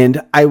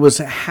 And I was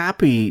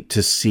happy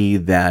to see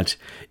that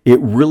it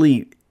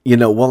really,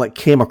 while it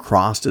came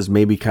across as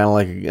maybe kind of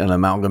like an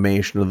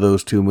amalgamation of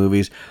those two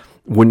movies,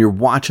 when you're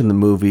watching the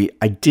movie,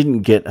 I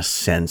didn't get a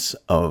sense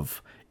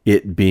of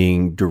it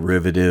being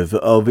derivative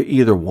of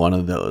either one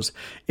of those.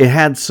 It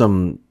had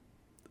some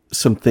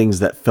things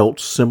that felt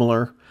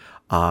similar.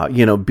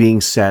 Being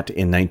set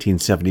in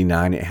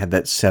 1979, it had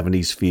that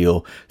 70s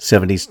feel,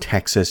 70s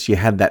Texas. You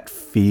had that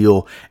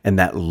feel and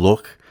that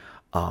look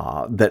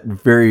that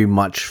very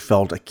much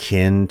felt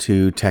akin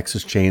to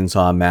Texas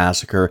Chainsaw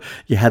Massacre.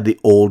 You had the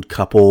old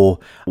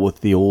couple with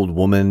the old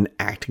woman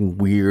acting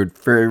weird,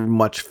 very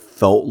much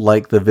felt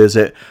like The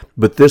Visit.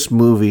 But this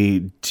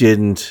movie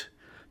didn't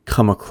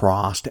come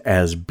across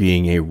as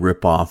being a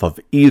ripoff of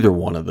either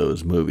one of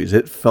those movies.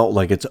 It felt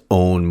like its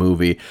own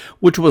movie,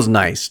 which was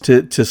nice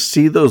to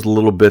see those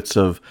little bits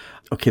of,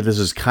 okay, this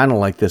is kind of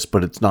like this,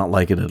 but it's not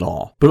like it at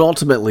all. But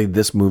ultimately,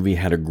 this movie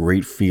had a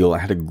great feel. It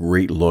had a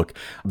great look.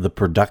 The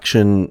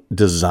production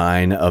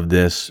design of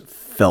this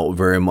felt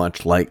very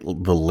much like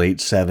the late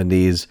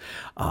 70s,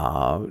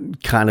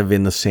 kind of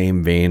in the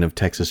same vein of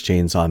Texas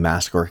Chainsaw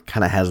Massacre.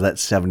 Kind of has that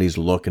 70s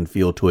look and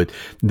feel to it.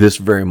 This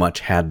very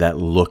much had that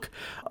look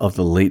of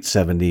the late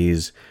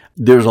 70s.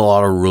 There's a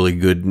lot of really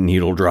good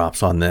needle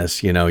drops on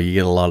this. You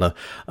get a lot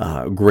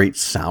of great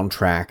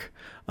soundtrack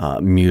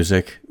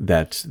music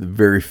that's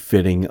very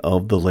fitting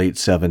of the late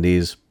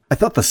 70s. I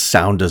thought the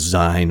sound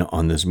design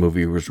on this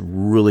movie was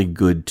really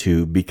good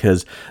too,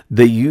 because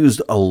they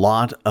used a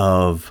lot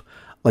of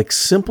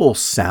simple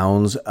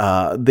sounds.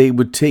 They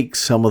would take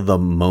some of the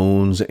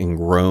moans and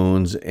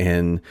groans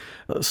and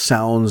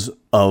sounds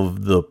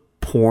of the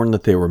porn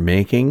that they were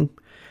making,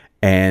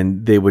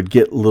 and they would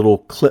get little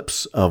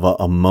clips of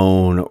a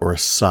moan or a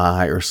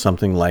sigh or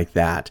something like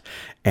that,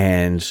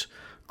 and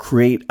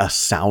create a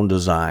sound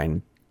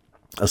design,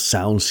 a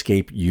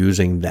soundscape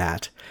using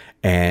that,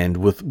 and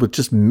with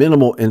just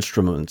minimal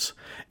instruments,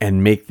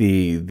 and make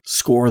the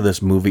score of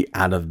this movie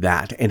out of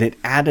that. And it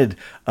added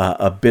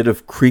a bit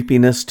of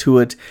creepiness to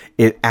it.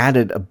 It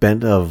added a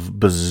bit of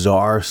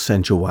bizarre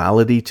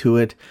sensuality to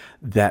it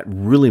that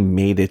really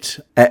made it,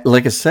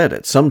 like I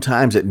said,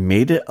 sometimes it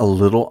made it a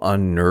little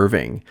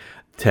unnerving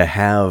to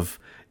have,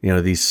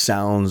 these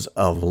sounds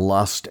of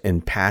lust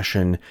and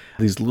passion,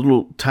 these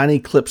little tiny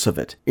clips of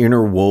it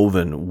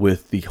interwoven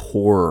with the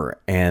horror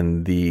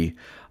and the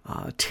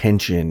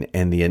tension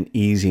and the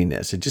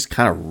uneasiness. It just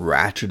kind of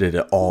ratcheted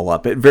it all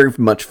up. It very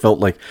much felt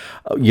like,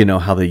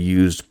 how they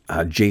used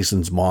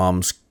Jason's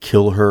mom's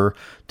Kill Her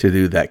to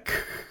do that.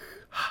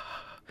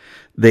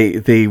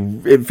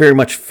 It very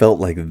much felt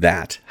like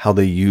that, how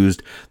they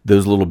used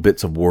those little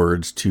bits of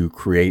words to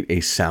create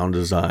a sound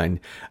design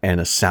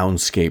and a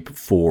soundscape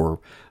for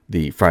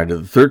the Friday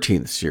the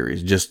 13th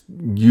series, just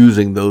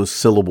using those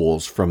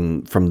syllables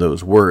from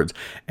those words.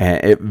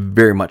 And it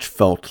very much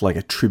felt like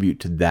a tribute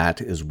to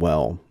that as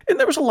well. And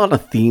there was a lot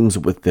of themes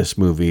with this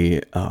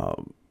movie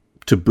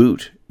to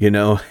boot.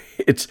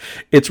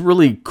 It's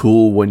really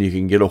cool when you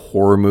can get a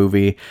horror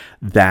movie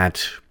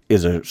that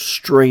is a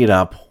straight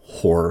up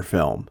horror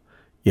film.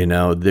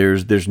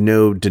 There's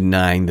no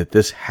denying that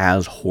this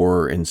has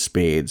horror in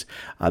spades.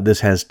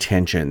 This has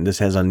tension. This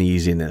has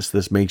uneasiness.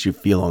 This makes you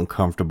feel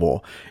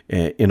uncomfortable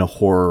in a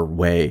horror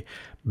way.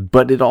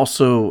 But it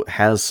also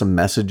has some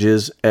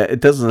messages. It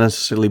doesn't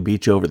necessarily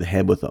beat you over the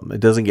head with them. It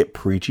doesn't get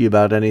preachy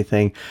about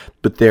anything.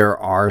 But there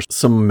are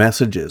some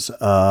messages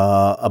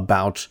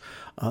about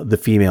the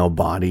female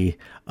body,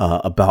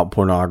 about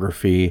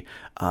pornography.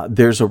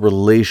 There's a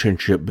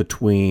relationship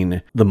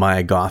between the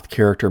Maya Goth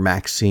character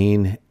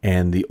Maxine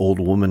and the old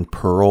woman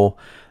Pearl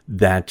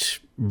that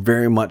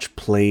very much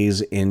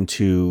plays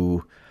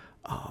into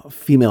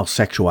female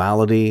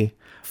sexuality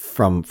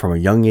from a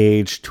young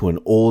age to an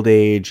old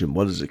age, and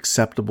what is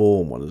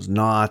acceptable and what is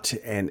not.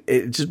 And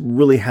it just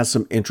really has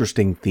some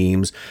interesting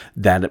themes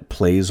that it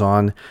plays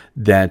on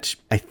that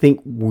I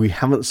think we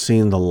haven't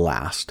seen the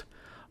last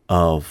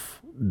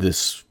of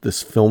this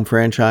film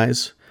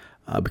franchise.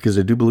 Because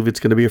I do believe it's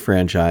going to be a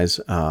franchise.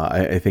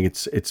 I think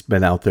it's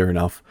been out there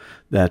enough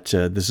that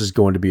this is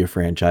going to be a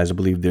franchise. I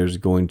believe there's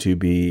going to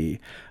be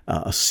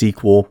a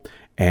sequel,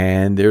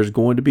 and there's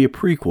going to be a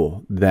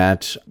prequel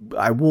that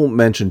I won't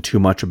mention too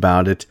much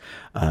about it.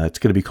 It's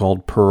going to be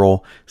called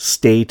Pearl.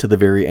 Stay to the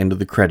very end of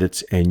the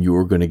credits, and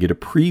you're going to get a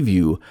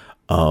preview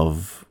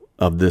of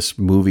this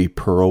movie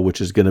Pearl,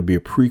 which is going to be a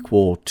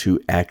prequel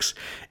to X.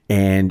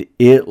 And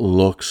it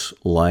looks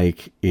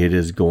like it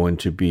is going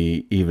to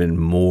be even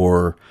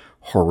more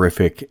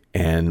horrific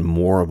and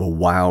more of a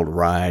wild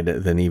ride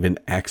than even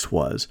X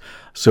was.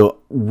 So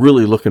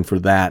really looking for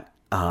that.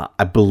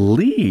 I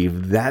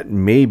believe that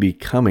may be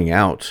coming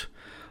out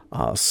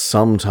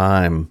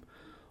sometime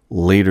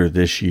later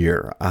this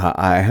year.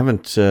 I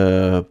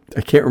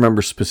can't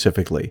remember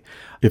specifically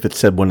if it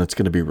said when it's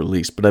going to be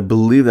released, but I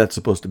believe that's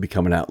supposed to be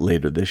coming out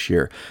later this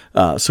year.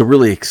 So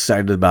really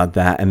excited about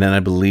that. And then I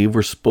believe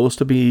we're supposed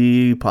to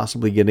be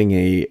possibly getting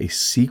a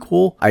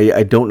sequel.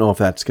 I don't know if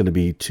that's going to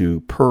be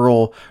to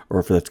Pearl or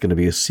if that's going to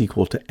be a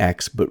sequel to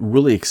X, but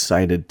really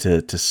excited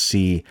to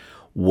see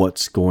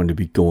what's going to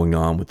be going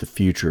on with the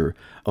future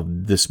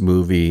of this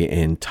movie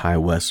and Ti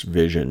West's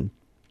vision.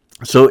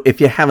 So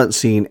if you haven't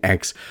seen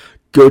X,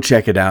 Go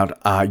check it out.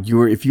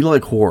 If you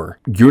like horror,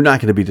 you're not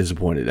going to be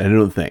disappointed, I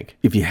don't think.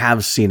 If you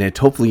have seen it,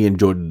 hopefully you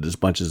enjoyed it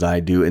as much as I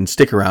do. And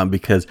stick around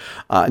because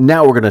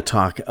now we're going to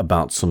talk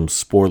about some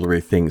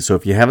spoilery things. So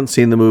if you haven't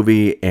seen the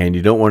movie and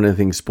you don't want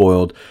anything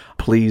spoiled,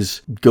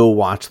 please go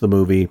watch the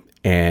movie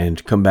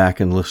and come back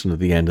and listen to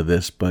the end of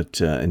this. But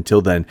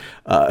until then,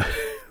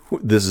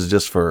 this is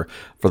just for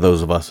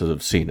those of us that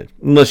have seen it.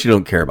 Unless you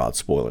don't care about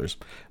spoilers,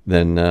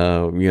 then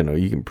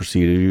you can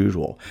proceed as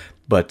usual.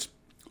 But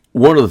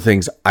one of the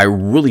things I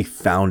really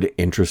found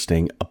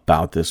interesting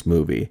about this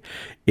movie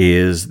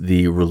is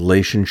the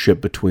relationship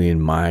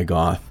between Mia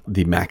Goth,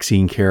 the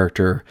Maxine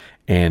character,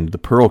 and the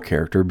Pearl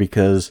character,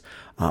 because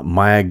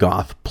Mia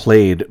Goth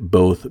played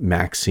both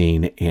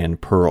Maxine and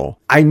Pearl.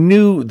 I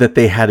knew that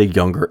they had a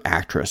younger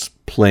actress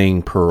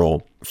playing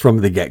Pearl from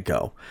the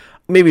get-go.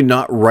 Maybe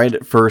not right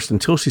at first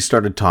until she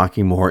started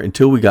talking more,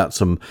 until we got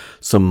some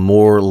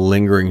more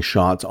lingering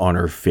shots on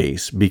her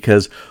face.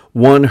 Because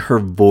one, her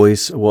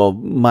voice,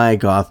 Mia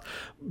Goth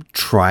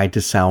tried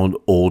to sound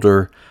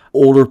older.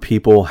 Older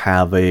people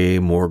have a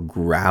more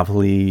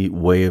gravelly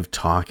way of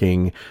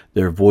talking.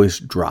 Their voice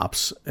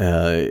drops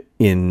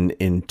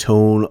in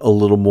tone a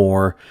little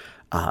more.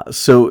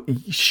 So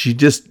she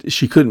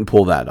couldn't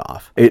pull that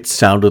off. It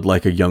sounded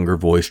like a younger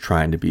voice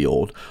trying to be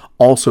old.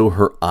 Also,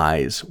 her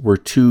eyes were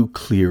too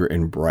clear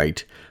and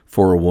bright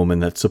for a woman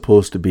that's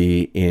supposed to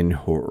be in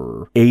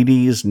her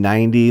 80s,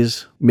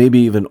 90s, maybe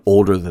even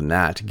older than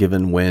that,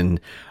 given when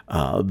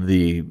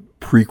the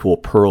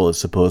prequel Pearl is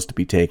supposed to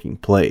be taking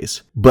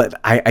place. But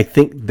I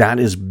think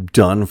that is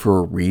done for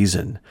a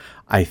reason.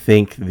 I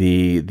think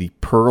the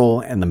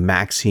Pearl and the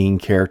Maxine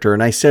character,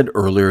 and I said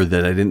earlier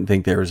that I didn't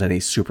think there was any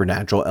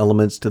supernatural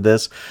elements to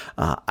this.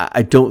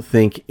 I don't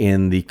think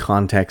in the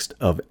context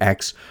of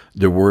X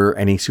there were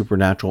any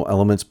supernatural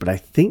elements, but I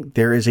think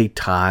there is a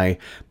tie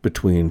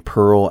between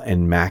Pearl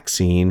and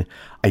Maxine.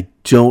 I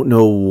don't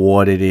know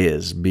what it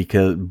is,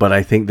 but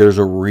I think there's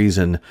a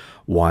reason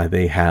why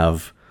they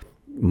have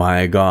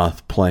Mia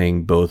Goth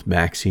playing both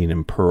Maxine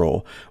and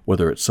Pearl,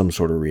 whether it's some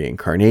sort of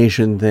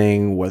reincarnation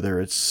thing,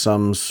 whether it's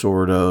some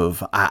sort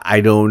of,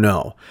 I don't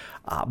know.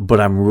 But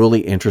I'm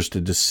really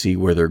interested to see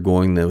where they're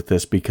going with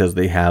this, because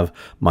they have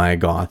Mia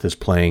Goth as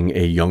playing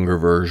a younger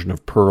version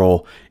of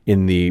Pearl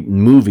in the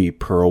movie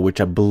Pearl,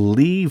 which I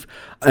believe,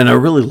 and I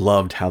really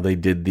loved how they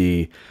did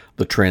the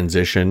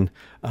transition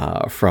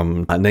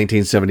from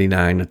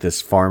 1979 at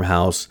this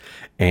farmhouse,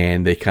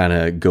 and they kind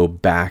of go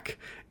back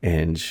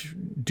and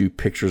do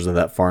pictures of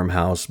that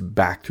farmhouse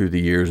back through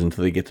the years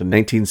until they get to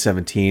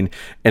 1917.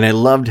 And I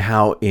loved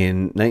how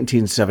in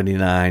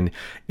 1979,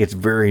 it's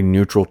very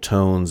neutral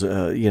tones,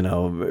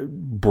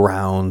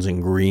 browns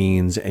and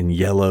greens and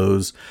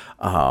yellows,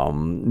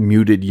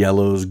 muted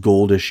yellows,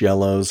 goldish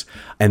yellows.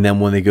 And then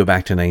when they go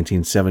back to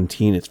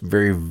 1917, it's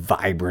very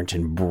vibrant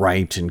and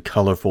bright and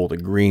colorful. The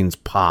greens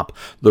pop,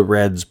 the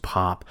reds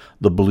pop,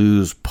 the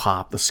blues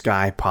pop, the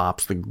sky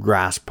pops, the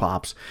grass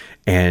pops.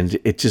 And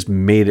it just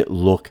made it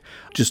look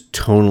just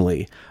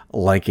tonally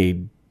like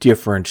a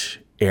different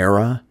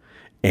era.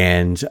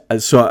 And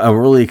so I'm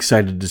really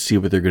excited to see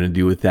what they're going to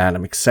do with that.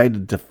 I'm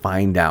excited to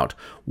find out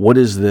what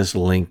is this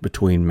link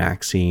between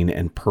Maxine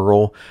and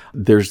Pearl.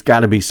 There's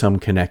got to be some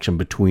connection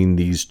between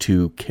these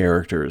two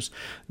characters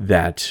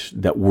that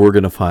we're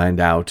going to find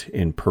out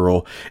in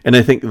Pearl. And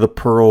I think the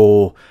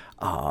Pearl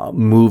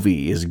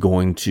movie is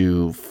going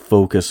to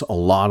focus a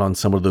lot on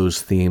some of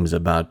those themes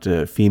about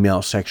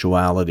female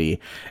sexuality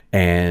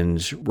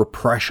and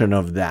repression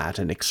of that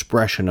and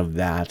expression of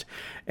that.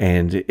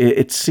 And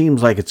it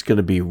seems like it's going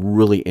to be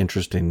really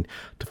interesting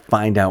to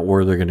find out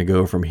where they're going to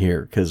go from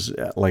here. Because,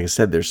 like I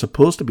said, there's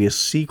supposed to be a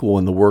sequel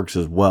in the works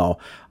as well.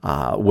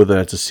 Whether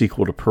it's a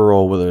sequel to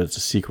Pearl, whether it's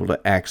a sequel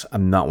to X,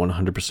 I'm not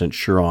 100%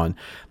 sure on.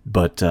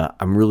 But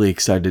I'm really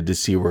excited to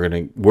see where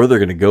they're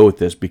going to go with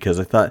this, because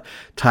I thought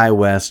Ti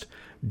West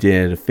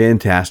did a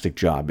fantastic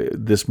job.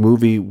 This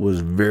movie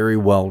was very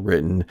well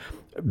written,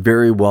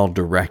 very well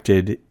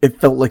directed.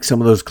 It felt like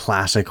some of those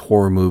classic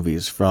horror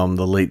movies from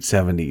the late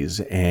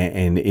 70s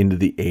and into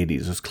the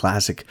 80s, those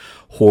classic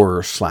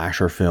horror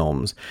slasher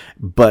films.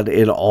 But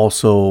it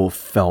also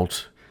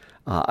felt,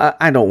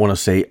 I don't want to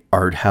say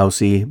art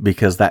housey,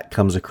 because that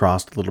comes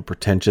across a little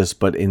pretentious,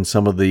 but in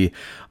some of the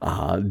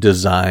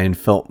design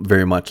felt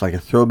very much like a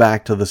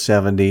throwback to the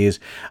 70s.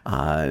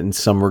 In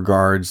some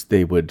regards,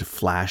 they would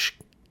flash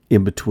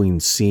in between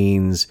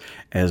scenes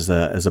as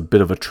a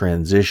bit of a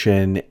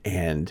transition,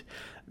 and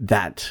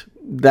that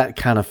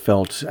kind of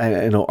felt,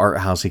 I know art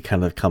housey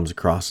kind of comes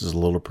across as a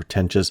little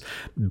pretentious,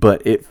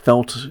 but it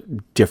felt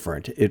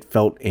different. It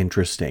felt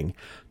interesting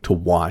to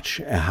watch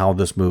how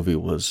this movie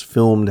was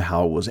filmed,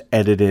 how it was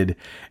edited,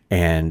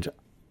 and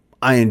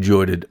I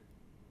enjoyed it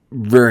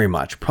very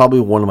much. Probably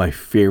one of my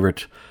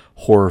favorite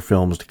horror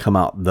films to come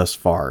out thus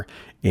far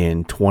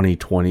in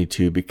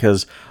 2022,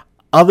 because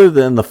other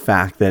than the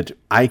fact that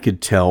I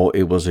could tell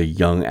it was a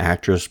young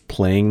actress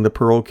playing the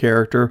Pearl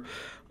character,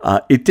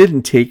 it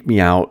didn't take me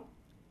out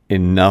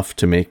enough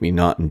to make me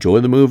not enjoy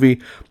the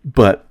movie,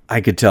 but I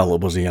could tell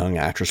it was a young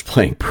actress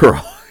playing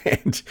Pearl.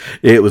 And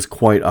it was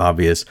quite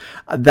obvious.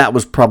 That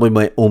was probably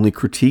my only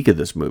critique of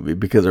this movie,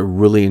 because I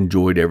really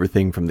enjoyed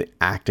everything from the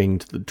acting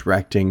to the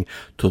directing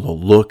to the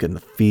look and the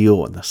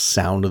feel and the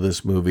sound of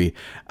this movie.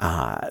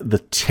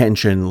 The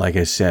tension, like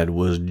I said,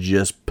 was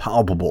just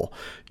palpable.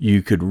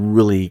 You could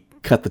really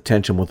cut the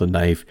tension with a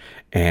knife,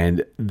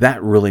 and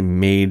that really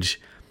made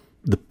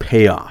the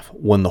payoff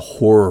when the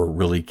horror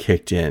really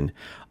kicked in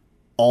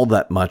all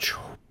that much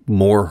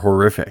more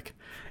horrific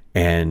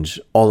and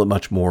all that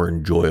much more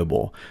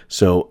enjoyable.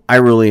 So I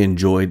really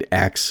enjoyed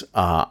X.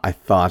 I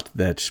thought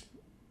that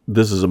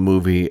this is a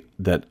movie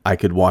that I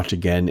could watch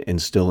again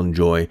and still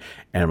enjoy,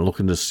 and I'm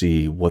looking to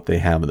see what they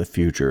have in the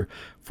future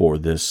for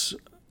this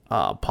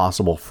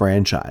possible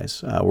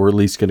franchise. We're at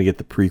least going to get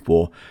the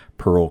prequel,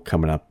 Pearl,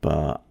 coming up.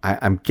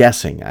 I'm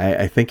guessing.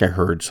 I think I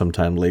heard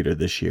sometime later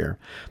this year.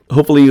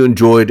 Hopefully you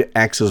enjoyed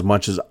X as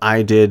much as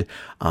I did.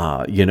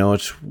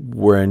 It's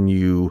when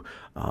you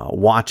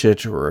watch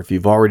it, or if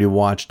you've already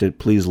watched it,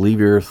 please leave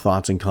your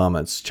thoughts and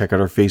comments. Check out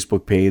our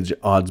Facebook page,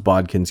 Odds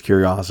Bodkin's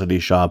Curiosity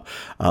Shop.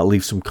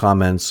 Leave some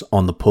comments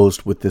on the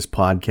post with this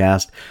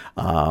podcast.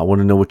 I want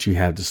to know what you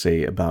have to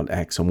say about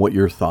X and what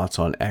your thoughts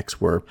on X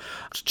were.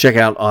 Check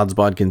out Odds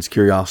Bodkin's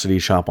Curiosity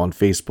Shop on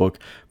Facebook.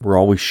 We're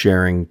always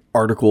sharing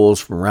articles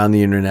from around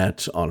the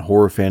internet on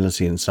horror,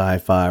 fantasy, and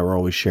sci-fi. We're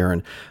always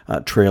sharing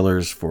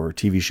trailers for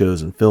TV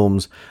shows and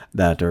films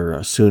that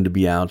are soon to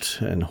be out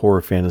in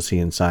horror, fantasy,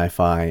 and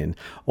sci-fi, and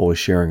always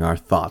sharing our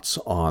thoughts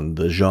on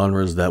the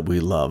genres that we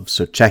love.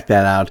 So check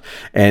that out.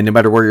 And no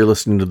matter where you're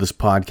listening to this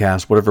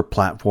podcast, whatever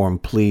platform,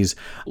 please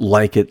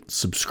like it,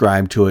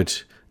 subscribe to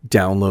it,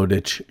 download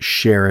it,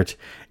 share it,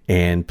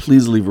 and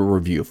please leave a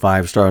review.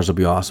 5 stars will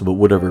be awesome, but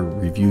whatever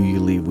review you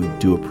leave, we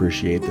do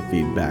appreciate the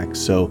feedback.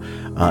 So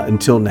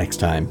until next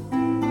time.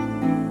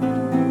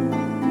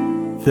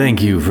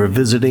 Thank you for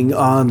visiting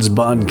Odds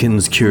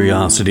Bodkin's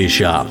Curiosity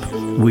Shop.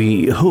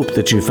 We hope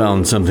that you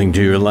found something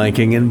to your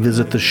liking and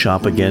visit the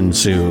shop again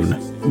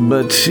soon.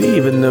 But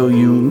even though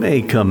you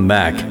may come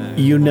back,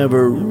 you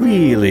never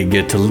really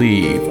get to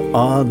leave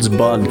Odds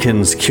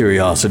Bodkin's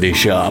Curiosity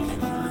Shop.